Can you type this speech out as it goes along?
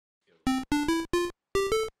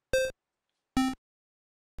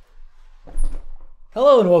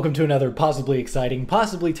Hello and welcome to another possibly exciting,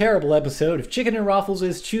 possibly terrible episode of Chicken and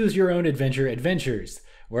Waffles' Choose Your Own Adventure Adventures,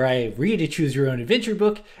 where I read a Choose Your Own Adventure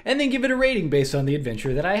book and then give it a rating based on the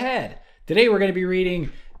adventure that I had. Today we're going to be reading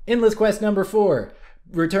Endless Quest number 4,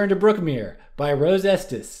 Return to Brookmere by Rose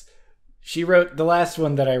Estes. She wrote the last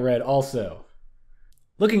one that I read also.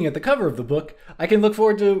 Looking at the cover of the book, I can look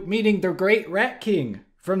forward to meeting the great Rat King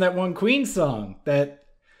from that one Queen song that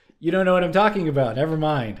you don't know what I'm talking about, never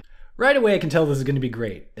mind. Right away I can tell this is going to be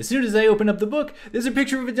great. As soon as I open up the book, there's a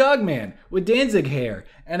picture of a dog man with Danzig hair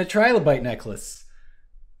and a trilobite necklace.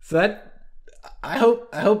 So I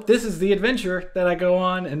hope this is the adventure that I go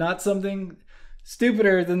on and not something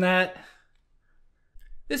stupider than that.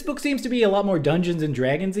 This book seems to be a lot more Dungeons and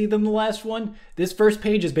Dragons-y than the last one. This first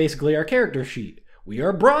page is basically our character sheet. We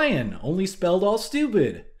are Brian, only spelled all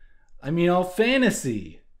stupid. I mean all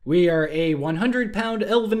fantasy. We are a 100-pound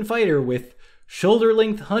elven fighter with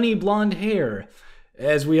shoulder-length honey blonde hair.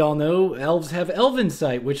 As we all know, elves have elven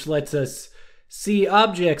sight, which lets us see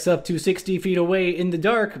objects up to 60 feet away in the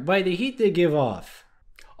dark by the heat they give off.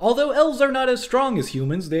 Although elves are not as strong as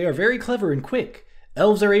humans, they are very clever and quick.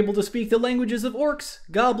 Elves are able to speak the languages of orcs,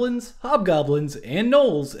 goblins, hobgoblins, and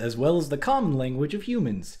gnolls, as well as the common language of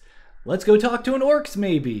humans. Let's go talk to an orcs,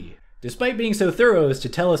 maybe. Despite being so thorough as to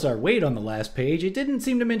tell us our weight on the last page, it didn't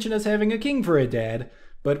seem to mention us having a king for a dad.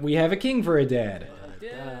 But we have a king for a dad.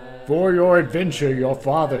 For your adventure, your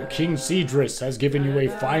father, King Cedrus, has given you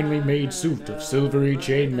a finely made suit of silvery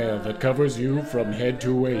chainmail that covers you from head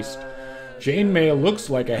to waist. Chainmail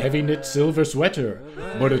looks like a heavy knit silver sweater,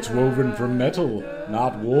 but it's woven from metal,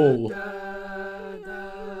 not wool.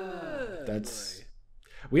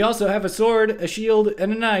 We also have a sword, a shield,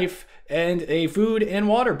 and a knife, and a food and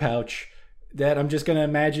water pouch that I'm just gonna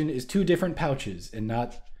imagine is two different pouches and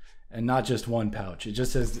not just one pouch. It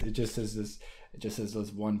just says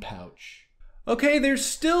this one pouch. Okay, there's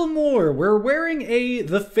still more. We're wearing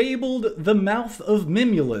the fabled The Mouth of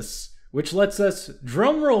Mimulus, which lets us,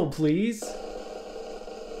 drumroll please,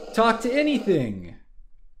 talk to anything.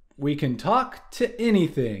 We can talk to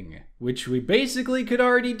anything, which we basically could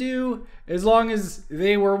already do as long as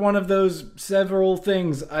they were one of those several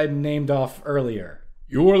things I named off earlier.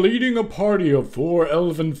 You are leading a party of 4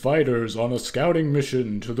 elven fighters on a scouting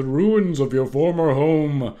mission to the ruins of your former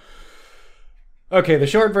home. Okay, the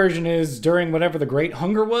short version is, during whatever the Great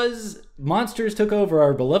Hunger was, monsters took over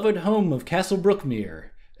our beloved home of Castle Brookmere.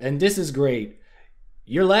 And this is great.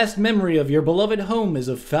 Your last memory of your beloved home is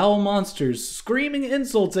of foul monsters screaming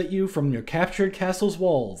insults at you from your captured castle's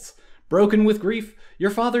walls. Broken with grief, your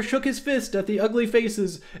father shook his fist at the ugly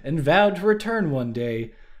faces and vowed to return one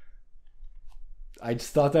day. I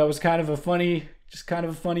just thought that was kind of a funny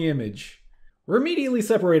image. We're immediately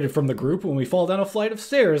separated from the group when we fall down a flight of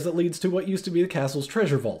stairs that leads to what used to be the castle's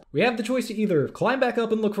treasure vault. We have the choice to either climb back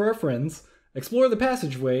up and look for our friends, explore the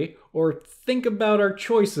passageway, or think about our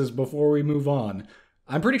choices before we move on.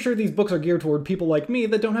 I'm pretty sure these books are geared toward people like me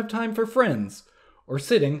that don't have time for friends, or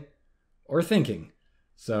sitting, or thinking.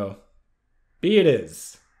 So, be it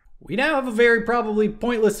is. We now have a very probably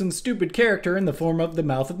pointless and stupid character in the form of the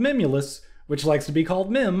Mouth of Mimulus, which likes to be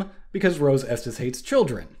called Mim because Rose Estes hates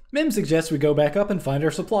children. Mim suggests we go back up and find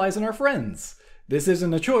our supplies and our friends. This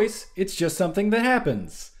isn't a choice, it's just something that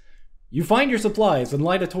happens. You find your supplies and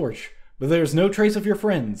light a torch, but there's no trace of your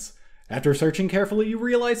friends. After searching carefully, you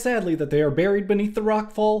realize sadly that they are buried beneath the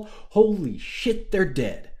rockfall. Holy shit, they're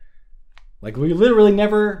dead. Like, we literally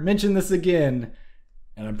never mention this again,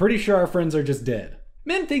 and I'm pretty sure our friends are just dead.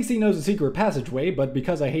 Mim thinks he knows a secret passageway, but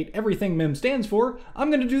because I hate everything Mim stands for, I'm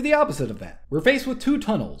going to do the opposite of that. We're faced with 2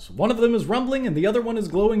 tunnels. One of them is rumbling and the other one is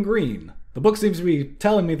glowing green. The book seems to be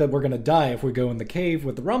telling me that we're going to die if we go in the cave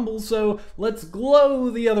with the rumbles, so let's glow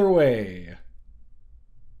the other way.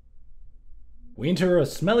 We enter a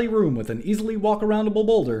smelly room with an easily walk-aroundable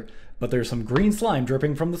boulder, but there's some green slime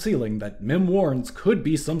dripping from the ceiling that Mim warns could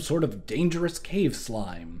be some sort of dangerous cave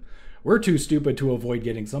slime. We're too stupid to avoid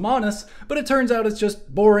getting some on us, but it turns out it's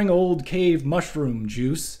just boring old cave mushroom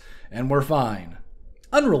juice, and we're fine.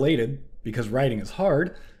 Unrelated, because writing is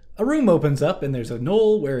hard, a room opens up and there's a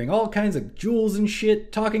gnoll wearing all kinds of jewels and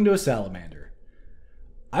shit talking to a salamander.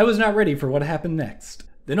 I was not ready for what happened next.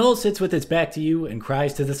 The gnoll sits with its back to you and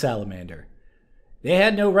cries to the salamander. They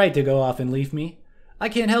had no right to go off and leave me. I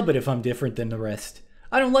can't help it if I'm different than the rest.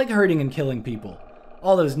 I don't like hurting and killing people.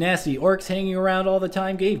 All those nasty orcs hanging around all the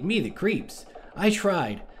time gave me the creeps. I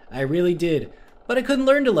tried. I really did. But I couldn't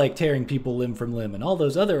learn to like tearing people limb from limb and all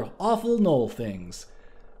those other awful gnoll things.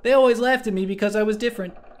 They always laughed at me because I was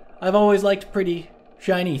different. I've always liked pretty,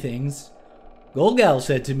 shiny things. Golgal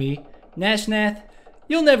said to me, Nashnath,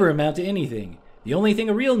 you'll never amount to anything. The only thing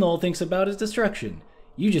a real gnoll thinks about is destruction.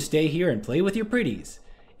 You just stay here and play with your pretties.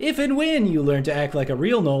 If and when you learn to act like a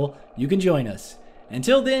real gnoll, you can join us.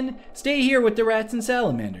 Until then, stay here with the rats and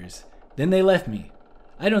salamanders. Then they left me.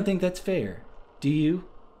 I don't think that's fair. Do you?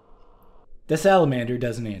 The salamander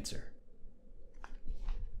doesn't answer.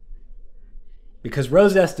 Because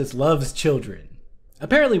Rose Estes loves children.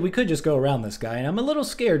 Apparently we could just go around this guy, and I'm a little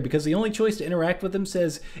scared because the only choice to interact with him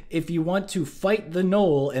says if you want to fight the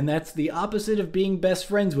gnoll, and that's the opposite of being best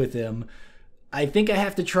friends with him. I think I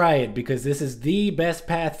have to try it because this is the best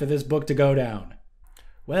path for this book to go down.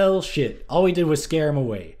 Well, shit. All we did was scare him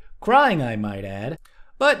away. Crying, I might add.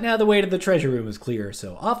 But now the way to the treasure room is clear,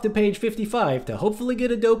 so off to page 55 to hopefully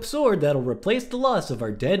get a dope sword that'll replace the loss of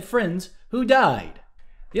our dead friends who died.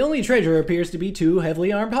 The only treasure appears to be 2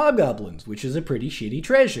 heavily armed hobgoblins, which is a pretty shitty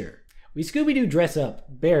treasure. We Scooby-Doo dress up,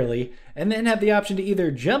 barely, and then have the option to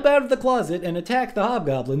either jump out of the closet and attack the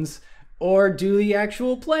hobgoblins, or do the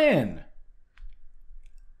actual plan.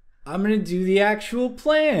 I'm gonna do the actual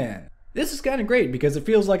plan. This is kind of great because it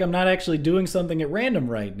feels like I'm not actually doing something at random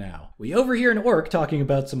right now. We overhear an orc talking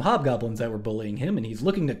about some hobgoblins that were bullying him, and he's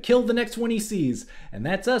looking to kill the next one he sees. And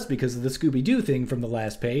that's us because of the Scooby-Doo thing from the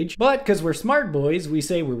last page. But because we're smart boys, we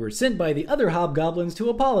say we were sent by the other hobgoblins to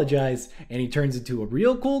apologize, and he turns into a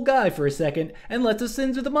real cool guy for a second and lets us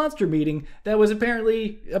into the monster meeting that was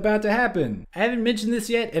apparently about to happen. I haven't mentioned this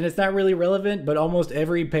yet, and it's not really relevant, but almost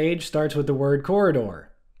every page starts with the word corridor.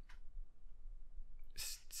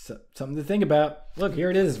 Something to think about. Look, here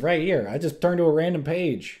it is right here. I just turned to a random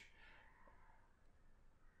page.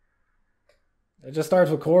 It just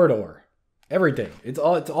starts with corridor. Everything. It's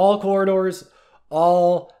all corridors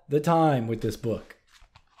all the time with this book.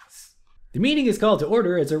 The meeting is called to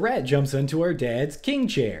order as a rat jumps into our dad's king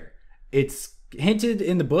chair. It's hinted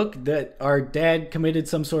in the book that our dad committed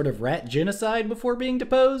some sort of rat genocide before being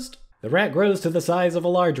deposed. The rat grows to the size of a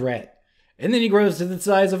large rat. And then he grows to the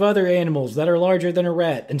size of other animals that are larger than a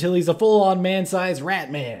rat until he's a full-on man-sized rat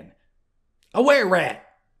man. A were-rat!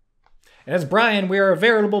 As Brian, we are a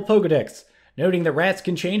veritable Pokedex, noting that rats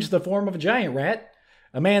can change the form of a giant rat,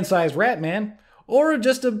 a man-sized rat man, or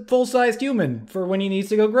just a full-sized human for when he needs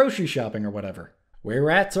to go grocery shopping or whatever.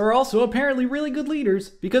 Were-rats are also apparently really good leaders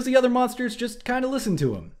because the other monsters just kind of listen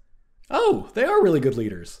to them. Oh, they are really good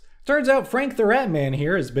leaders. Turns out Frank the Rat-Man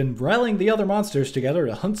here has been rallying the other monsters together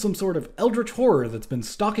to hunt some sort of eldritch horror that's been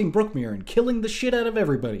stalking Brookmere and killing the shit out of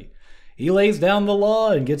everybody. He lays down the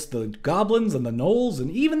law and gets the goblins and the gnolls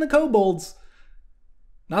and even the kobolds.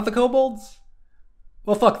 Not the kobolds?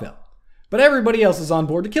 Well, fuck them. But everybody else is on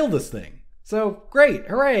board to kill this thing. So, great,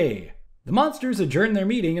 hooray! The monsters adjourn their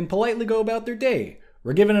meeting and politely go about their day.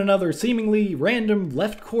 We're given another seemingly random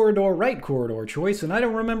left corridor, right corridor choice, and I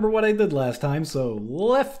don't remember what I did last time, so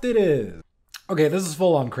left it is. Okay, this is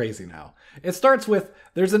full on crazy now. It starts with,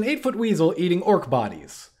 there's an 8-foot weasel eating orc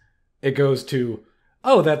bodies. It goes to,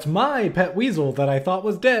 oh, that's my pet weasel that I thought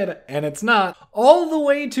was dead, and it's not. All the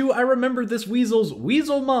way to, I remember this weasel's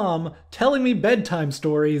weasel mom telling me bedtime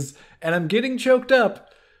stories, and I'm getting choked up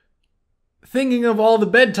thinking of all the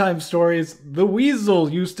bedtime stories the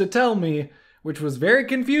weasel used to tell me, which was very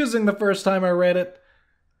confusing the first time I read it,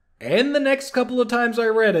 and the next couple of times I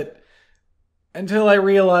read it, until I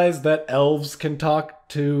realized that elves can talk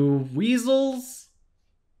to weasels.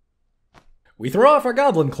 We throw off our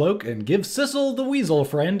goblin cloak and give Sissel the weasel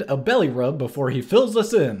friend a belly rub before he fills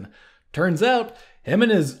us in. Turns out, him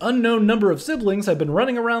and his unknown number of siblings have been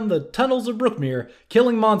running around the tunnels of Brookmere,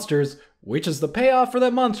 killing monsters, which is the payoff for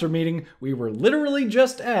that monster meeting we were literally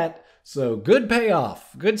just at. So good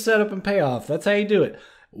payoff, good setup and payoff. That's how you do it.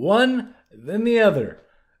 One, then the other.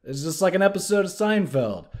 It's just like an episode of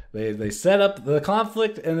Seinfeld. They set up the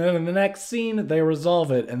conflict, and then in the next scene, they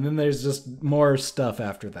resolve it, and then there's just more stuff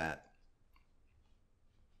after that.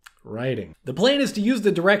 Writing. The plan is to use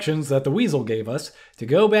the directions that the weasel gave us to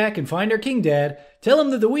go back and find our king dad, tell him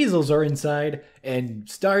that the weasels are inside, and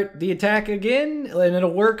start the attack again, and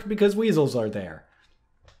it'll work because weasels are there.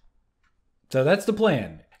 So that's the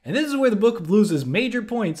plan. And this is where the book loses major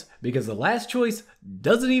points because the last choice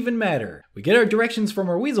doesn't even matter. We get our directions from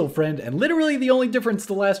our weasel friend, and literally the only difference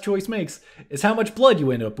the last choice makes is how much blood you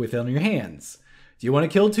end up with on your hands. Do you want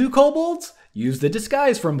to kill 2 kobolds? Use the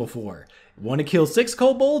disguise from before. Want to kill 6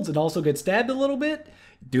 kobolds and also get stabbed a little bit?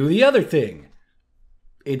 Do the other thing.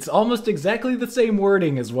 It's almost exactly the same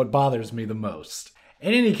wording as what bothers me the most.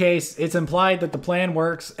 In any case, it's implied that the plan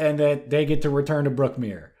works and that they get to return to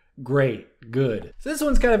Brookmere. Great. Good. So this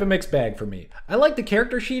one's kind of a mixed bag for me. I like the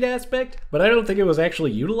character sheet aspect, but I don't think it was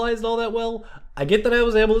actually utilized all that well. I get that I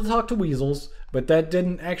was able to talk to weasels, but that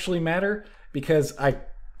didn't actually matter because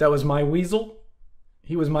that was my weasel.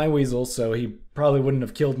 he was my weasel, so he probably wouldn't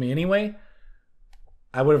have killed me anyway.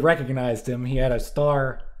 I would have recognized him. He had a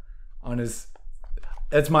star on his...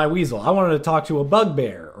 That's my weasel. I wanted to talk to a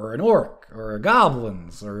bugbear, or an orc, or a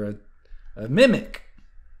goblins, or a mimic,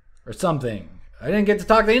 or something. I didn't get to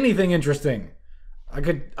talk to anything interesting.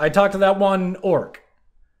 I talked to that one orc.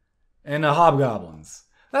 And the hobgoblins.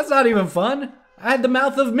 That's not even fun. I had the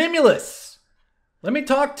mouth of Mimulus. Let me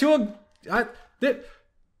talk to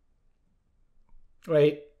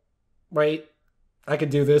Wait. I could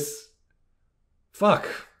do this. Fuck.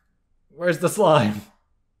 Where's the slime?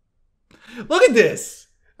 Look at this.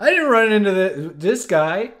 I didn't run into this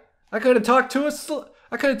guy. I could have talked to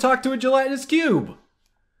a gelatinous cube.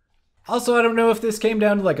 Also, I don't know if this came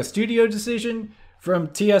down to like a studio decision from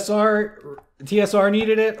TSR. TSR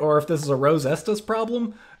needed it, or if this is a Rose Estes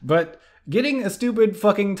problem. But getting a stupid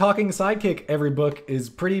fucking talking sidekick every book is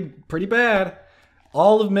pretty bad.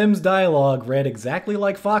 All of Mim's dialogue read exactly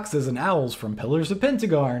like foxes and owls from Pillars of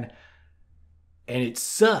Pentagarn. And it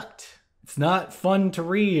sucked. It's not fun to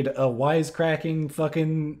read a wisecracking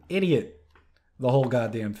fucking idiot. The whole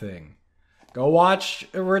goddamn thing. Go watch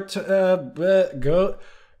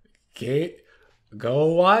go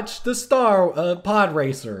watch the Star Pod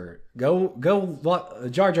Racer. Go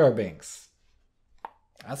Jar Jar Binks.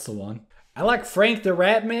 That's the one. I like Frank the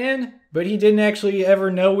Rat-man, but he didn't actually ever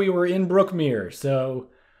know we were in Brookmere, so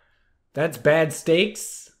that's bad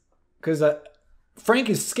stakes. Because Frank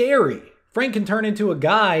is scary. Frank can turn into a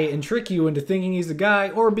guy and trick you into thinking he's a guy,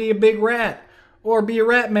 or be a big rat, or be a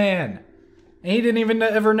rat man. And he didn't even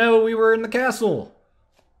ever know we were in the castle.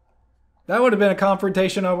 That would have been a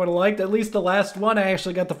confrontation I would have liked. At least the last one, I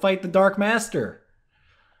actually got to fight the Dark Master.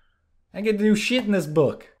 I get to do shit in this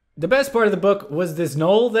book. The best part of the book was this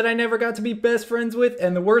Knoll that I never got to be best friends with,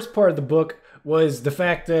 and the worst part of the book was the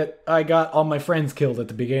fact that I got all my friends killed at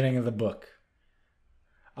the beginning of the book.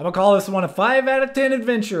 I'm gonna call this one a 5 out of 10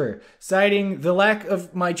 adventure, citing the lack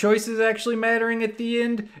of my choices actually mattering at the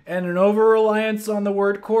end and an over-reliance on the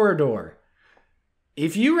word corridor.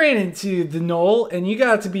 If you ran into the Knoll and you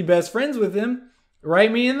got to be best friends with him,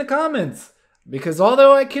 write me in the comments, because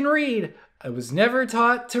although I can read, I was never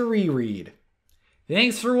taught to reread.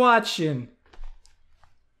 Thanks for watching.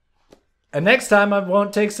 And next time I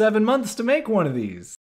won't take 7 months to make one of these.